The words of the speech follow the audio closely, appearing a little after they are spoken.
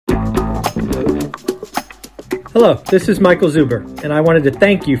Hello, this is Michael Zuber, and I wanted to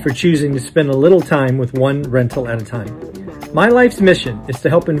thank you for choosing to spend a little time with one rental at a time. My life's mission is to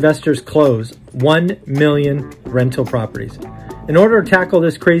help investors close 1 million rental properties. In order to tackle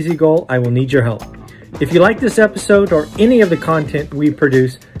this crazy goal, I will need your help. If you like this episode or any of the content we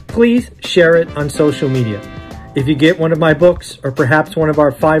produce, please share it on social media. If you get one of my books or perhaps one of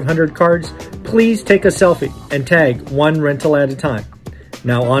our 500 cards, please take a selfie and tag one rental at a time.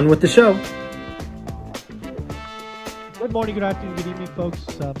 Now on with the show. Good morning, good afternoon, good evening, folks.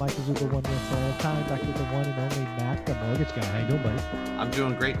 Michael Zuber, one rental at a time. Back with the one and only Matt, the mortgage guy. How you doing, buddy? I'm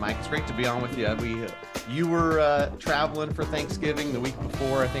doing great, Mike. It's great to be on with you. You were traveling for Thanksgiving the week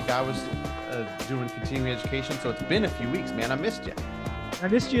before. I think I was doing continuing education. So it's been a few weeks, man. I missed you. I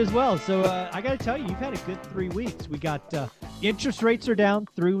missed you as well. So I got to tell you, you've had a good 3 weeks. We got interest rates are down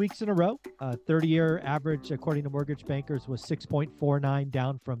 3 weeks in a row. 30-year average, according to mortgage bankers, was 6.49,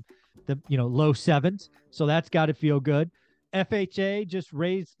 down from the low sevens. So that's got to feel good. FHA just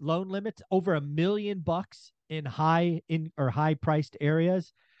raised loan limits over $1 million in high priced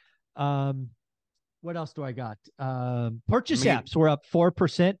areas. What else do I got? Purchase apps were up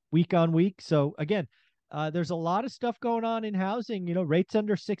 4% week on week. So again, there's a lot of stuff going on in housing. Rates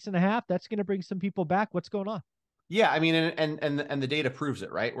under 6.5. That's going to bring some people back. What's going on? Yeah, I mean, and the data proves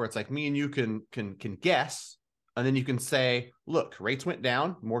it, right? Where it's like me and you can guess, and then you can say, look, rates went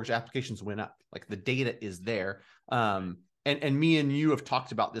down, mortgage applications went up. Like the data is there. And me and you have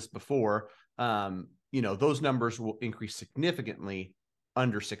talked about this before. Those numbers will increase significantly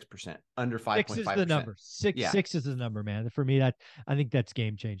under 6%, under 5.5%. 6 is the number. Six is the number, man. For me, I think that's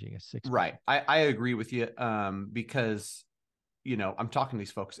game changing. Is 6. Right. I agree with you. Because I'm talking to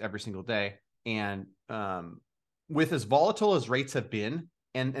these folks every single day, and with as volatile as rates have been,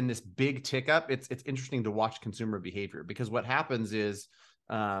 and this big tick up, it's interesting to watch consumer behavior, because what happens is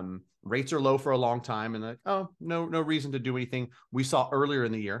rates are low for a long time, and no reason to do anything. We saw earlier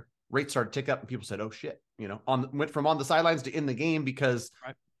in the year rates started to tick up, and people said, "Oh shit!" Went from on the sidelines to in the game because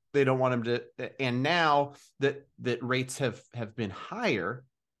they don't want them to. And now that rates have been higher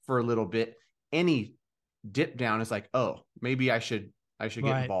for a little bit, any dip down is like, "Oh, maybe I should get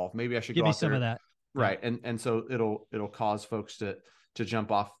involved. Maybe I should give go me out some there." of that. Right. And so it'll cause folks to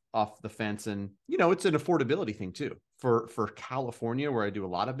jump off the fence. And, it's an affordability thing too, for California, where I do a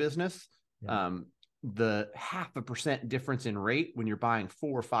lot of business. Yeah. The 0.5% difference in rate when you're buying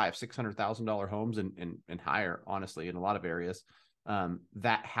 $400,000, $500,000, $600,000 homes and higher, honestly, in a lot of areas,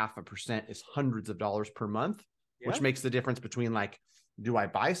 that 0.5% is hundreds of dollars per month, which makes the difference between, like, do I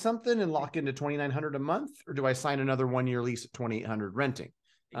buy something and lock into $2,900 a month, or do I sign another 1-year lease at $2,800 renting?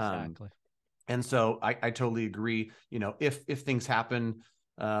 Exactly. And so I totally agree. If things happen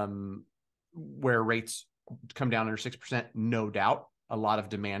where rates come down under 6%, no doubt a lot of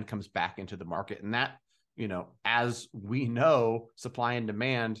demand comes back into the market. And that, as we know, supply and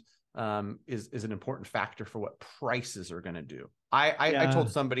demand is an important factor for what prices are going to do. I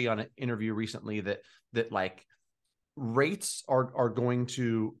told somebody on an interview recently that like rates are going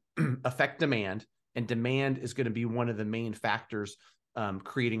to affect demand, and demand is going to be one of the main factors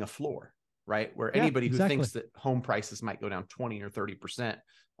creating a floor. Right. Where anybody who thinks that home prices might go down 20 or 30%,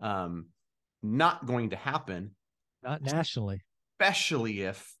 not going to happen. Not nationally. Especially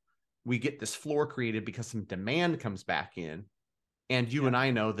if we get this floor created because some demand comes back in. And you and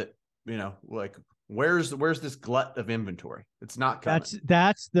I know that, like, where's this glut of inventory? It's not coming.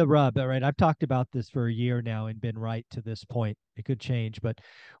 That's the rub, right? I've talked about this for a year now and been right to this point. It could change, but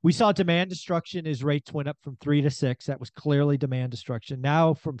we saw demand destruction as rates went up from 3 to 6. That was clearly demand destruction.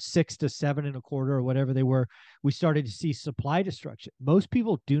 Now from 6 to 7.25 or whatever they were, we started to see supply destruction. Most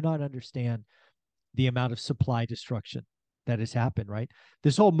people do not understand the amount of supply destruction that has happened, right?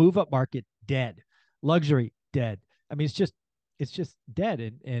 This whole move up market, dead. Luxury, dead. I mean, it's just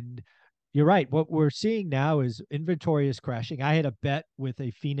dead. And you're right. What we're seeing now is inventory is crashing. I had a bet with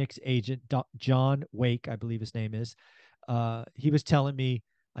a Phoenix agent, John Wake, I believe his name is. He was telling me,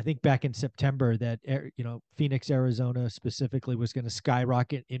 I think back in September, that Phoenix, Arizona specifically was going to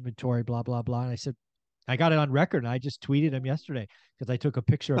skyrocket inventory, blah, blah, blah. And I said, I got it on record, and I just tweeted him yesterday because I took a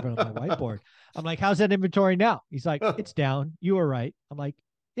picture of it on my whiteboard. I'm like, how's that inventory now? He's like, it's down. You were right. I'm like,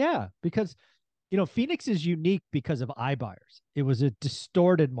 yeah, because, Phoenix is unique because of iBuyers. It was a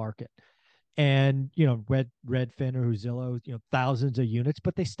distorted market. And, Redfin or Zillow, thousands of units,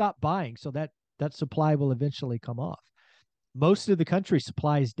 but they stopped buying. So that supply will eventually come off. Most of the country,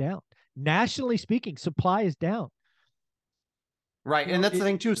 supply is down. Nationally speaking, supply is down. Right. And that's the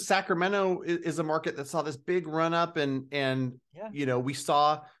thing too. Sacramento is a market that saw this big run up, and we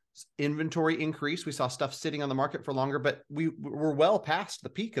saw inventory increase. We saw stuff sitting on the market for longer, but we're well past the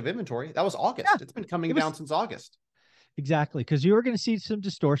peak of inventory. That was August. Yeah, it's been coming down since August. Exactly. Because you were going to see some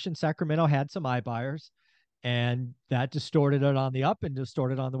distortion. Sacramento had some iBuyers, and that distorted it on the up and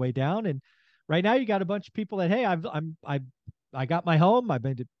distorted on the way down. And right now you got a bunch of people that, hey, I got my home. I've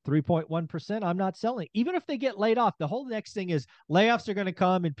been to 3.1%. I'm not selling. Even if they get laid off, the whole next thing is layoffs are going to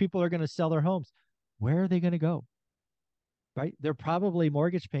come and people are going to sell their homes. Where are they going to go? Right? They're probably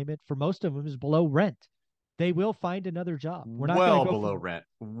mortgage payment for most of them is below rent. They will find another job. We're not well go below rent.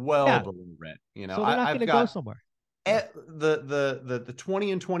 Well below rent. You know, so they're not going to go somewhere. The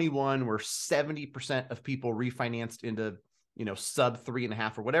 20 and 21 where 70% of people refinanced into, you know, sub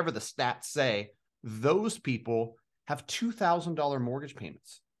 3.5 or whatever the stats say. Those people have $2,000 mortgage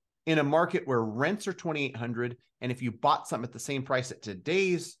payments in a market where rents are $2,800, and if you bought something at the same price at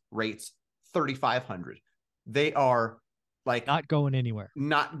today's rates, $3,500. They are like not going anywhere.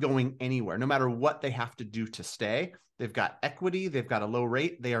 No matter what they have to do to stay. They've got equity, they've got a low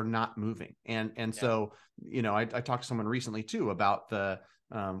rate, they are not moving. And so, you know, I talked to someone recently too about the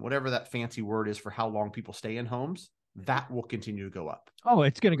whatever that fancy word is for how long people stay in homes. That will continue to go up. Oh,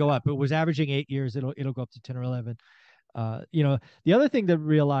 it's going to go up. It was averaging 8 years. It'll go up to 10 or 11. You know, the other thing to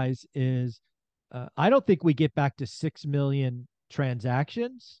realize is I don't think we get back to 6 million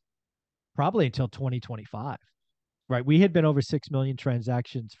transactions probably until 2025. Right. We had been over 6 million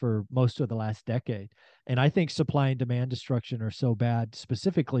transactions for most of the last decade. And I think supply and demand destruction are so bad,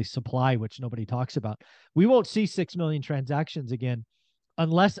 specifically supply, which nobody talks about. We won't see 6 million transactions again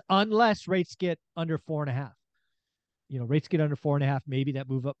unless rates get under 4.5. You know, rates get under 4.5, maybe that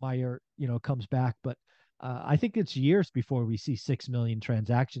move up Meyer, you know, comes back. But I think it's years before we see 6 million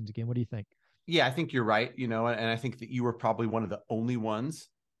transactions again. What do you think? Yeah, I think you're right. You know, and I think that you were probably one of the only ones,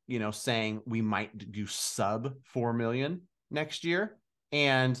 you know, saying we might do sub 4 million next year.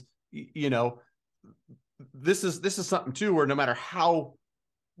 And, you know, this is something too, where no matter how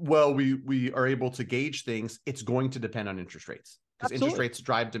well we are able to gauge things, it's going to depend on interest rates, because interest rates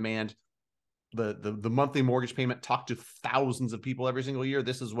drive demand. The monthly mortgage payment, talk to thousands of people every single year.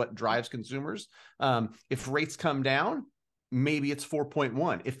 This is what drives consumers. If rates come down, maybe it's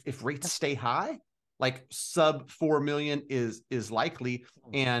 4.1. If rates stay high, like sub 4 million is likely.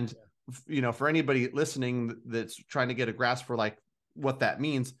 And, you know, for anybody listening that's trying to get a grasp for like what that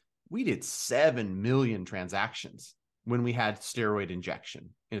means, we did 7 million transactions when we had steroid injection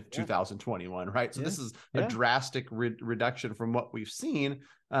in 2021, right? So this is a drastic reduction from what we've seen.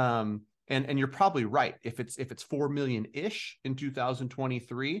 And you're probably right. If it's 4 million ish in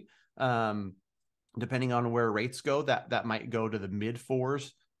 2023, depending on where rates go, that might go to the mid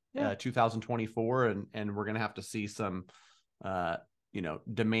fours, 2024, and we're going to have to see some, you know,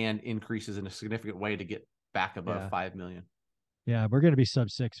 demand increases in a significant way to get back above 5 million. Yeah, we're going to be sub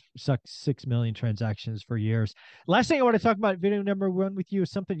 6 million transactions for years. Last thing I want to talk about, video number one with you,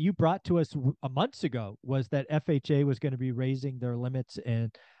 is something you brought to us a month ago, was that FHA was going to be raising their limits,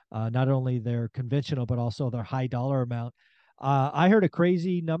 and not only their conventional, but also their high dollar amount. I heard a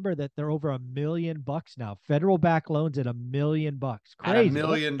crazy number that they're over $1 million now. Federal back loans at $1 million. Crazy. At $1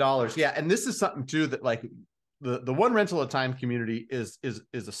 million. Yeah. And this is something too, that like the one rental at a time community is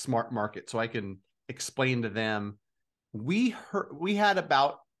a smart market. So I can explain to them. We had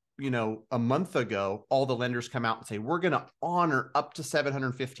about, you know, a month ago, all the lenders come out and say, we're going to honor up to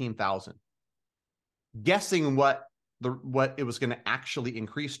 715,000, guessing what it was going to actually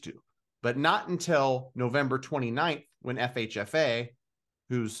increase to, but not until November 29th, when FHFA,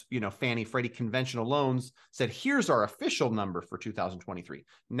 who's, you know, Fannie Freddie conventional loans, said, here's our official number for 2023.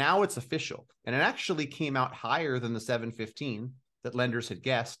 Now it's official. And it actually came out higher than the 715 that lenders had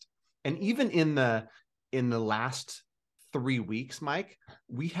guessed. And even in the last 3 weeks, Mike,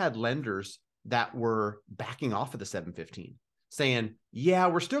 we had lenders that were backing off of the 715, saying, yeah,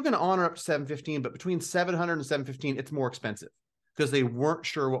 we're still going to honor up to 715, but between 700 and 715, it's more expensive, because they weren't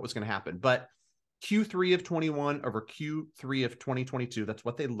sure what was going to happen. But Q3 of 21 over Q3 of 2022, that's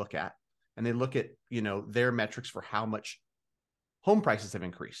what they look at. And they look at, you know, their metrics for how much home prices have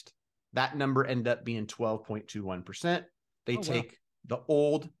increased. That number ended up being 12.21%. They take the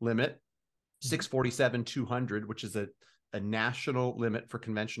old limit, 647,200, which is a national limit for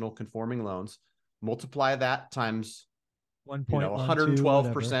conventional conforming loans, multiply that times 112%,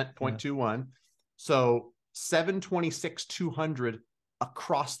 0.21. So 726,200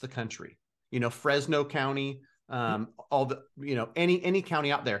 across the country, you know, Fresno County, all the, you know, any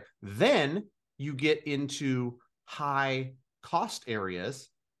county out there. Then you get into high cost areas,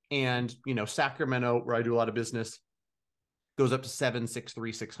 and, you know, Sacramento, where I do a lot of business, goes up to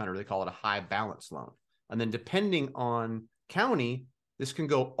 763,600. They call it a high balance loan. And then depending on county, This can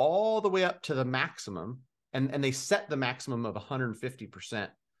go all the way up to the maximum, and they set the maximum of 150%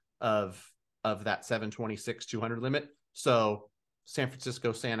 of that 726 200 limit. So San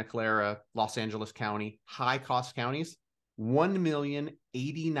Francisco, Santa Clara, Los Angeles County, high cost counties,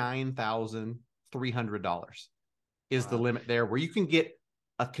 $1,089,300 is the limit there, where you can get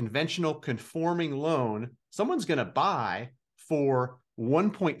a conventional conforming loan. Someone's going to buy for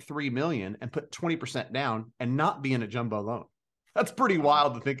 1.3 million and put 20% down and not be in a jumbo loan. That's pretty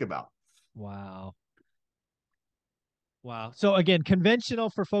wild to think about. Wow. Wow. So again, conventional,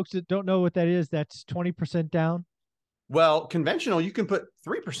 for folks that don't know what that is, that's 20% down. Well, conventional, you can put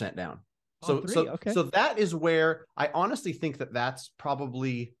 3% down. So, okay. So that is where I honestly think that that's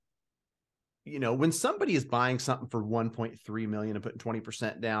probably, when somebody is buying something for 1.3 million and putting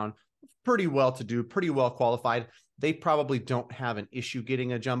 20% down, pretty well to do, pretty well qualified, they probably don't have an issue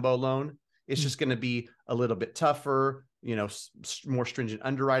getting a jumbo loan. It's just going to be a little bit tougher, more stringent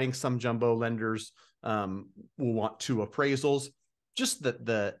underwriting. Some jumbo lenders will want 2 appraisals. Just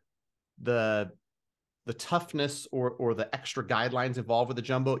the toughness or the extra guidelines involved with the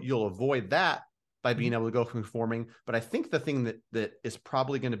jumbo, you'll avoid that by being able to go conforming. But I think the thing that is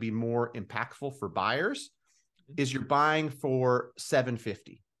probably going to be more impactful for buyers is you're buying for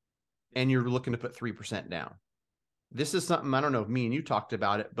 750 and you're looking to put 3% down. This is something, I don't know if me and you talked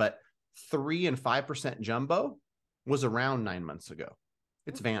about it, but 3 and 5% jumbo was around 9 months ago.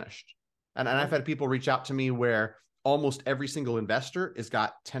 It's vanished. And I've had people reach out to me where almost every single investor has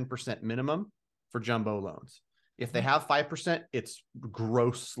got 10% minimum for jumbo loans. If they have 5%, it's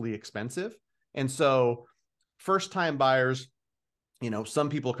grossly expensive. And so first time buyers, some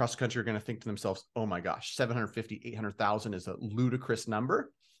people across the country are going to think to themselves, oh my gosh, 750, 800,000 is a ludicrous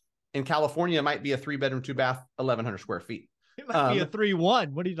number. In California, it might be a 3-bedroom, 2-bath, 1,100 square feet. It might be a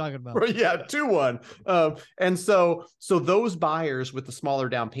 3-1. What are you talking about? Yeah, 2-1. And so those buyers with the smaller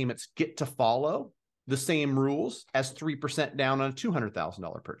down payments get to follow the same rules as 3% down on a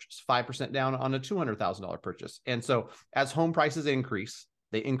 $200,000 purchase, 5% down on a $200,000 purchase. And so as home prices increase,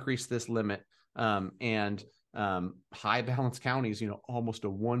 they increase this limit. And high balance counties, almost a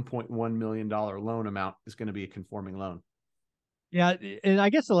 $1.1 million loan amount is going to be a conforming loan. Yeah. And I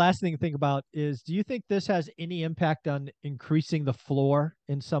guess the last thing to think about is, do you think this has any impact on increasing the floor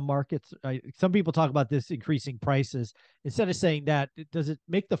in some markets? Some people talk about this increasing prices. Instead of saying that, does it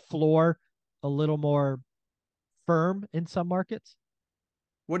make the floor a little more firm in some markets?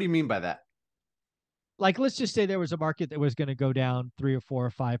 What do you mean by that? Like, let's just say there was a market that was going to go down 3 or 4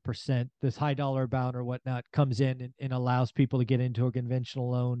 or 5%. This high dollar bound or whatnot comes in and allows people to get into a conventional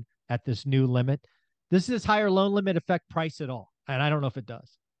loan at this new limit. Does this higher loan limit affect price at all? And I don't know if it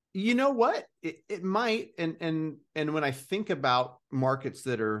does. You know what? It might. And when I think about markets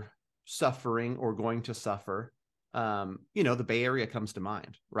that are suffering or going to suffer, the Bay Area comes to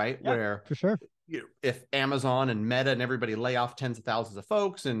mind, right? Yeah, where for sure. If Amazon and Meta and everybody lay off tens of thousands of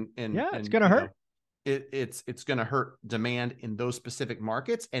folks and it's going to hurt. It's going to hurt demand in those specific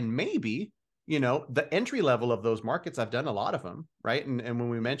markets. And maybe, the entry level of those markets, I've done a lot of them, right? And when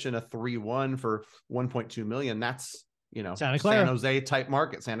we mention a 3-1 for 1.2 million, that's, Santa Clara. San Jose type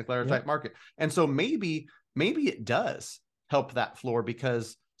market, Santa Clara type market. And so maybe it does help that floor,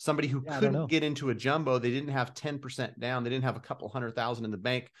 because somebody who couldn't get into a jumbo, they didn't have 10% down, they didn't have a couple $100,000 in the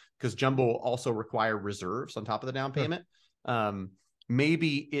bank, because jumbo will also require reserves on top of the down payment.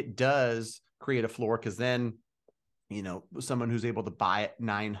 Maybe it does create a floor, because then, someone who's able to buy at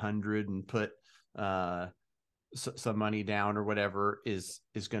 900 and put some money down or whatever is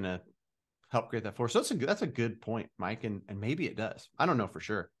going to help create that floor. So that's a good point, Mike. And maybe it does. I don't know for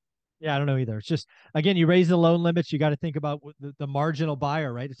sure. Yeah, I don't know either. It's just, again, you raise the loan limits, you got to think about the marginal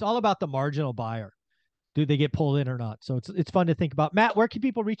buyer, right? It's all about the marginal buyer. Do they get pulled in or not? So it's fun to think about. Matt, where can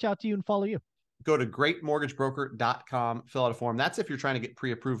people reach out to you and follow you? Go to greatmortgagebroker.com, fill out a form. That's if you're trying to get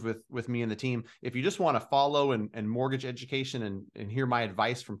pre-approved with me and the team. If you just want to follow and mortgage education and hear my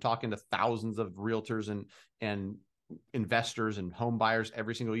advice from talking to thousands of realtors and investors and home buyers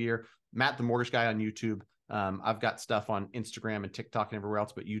every single year, Matt the Mortgage Guy on YouTube. I've got stuff on Instagram and TikTok and everywhere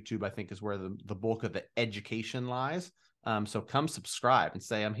else, but YouTube, I think, is where the bulk of the education lies. So come subscribe and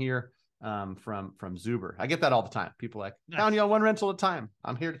say, I'm here from Zuber. I get that all the time. People like, down you on one rental at a time.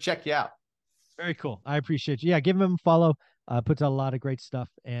 I'm here to check you out. Very cool. I appreciate you. Yeah, give him a follow. Puts out a lot of great stuff,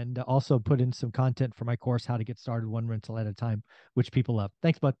 and also put in some content for my course, How to Get Started One Rental at a Time, which people love.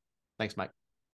 Thanks, bud. Thanks, Mike.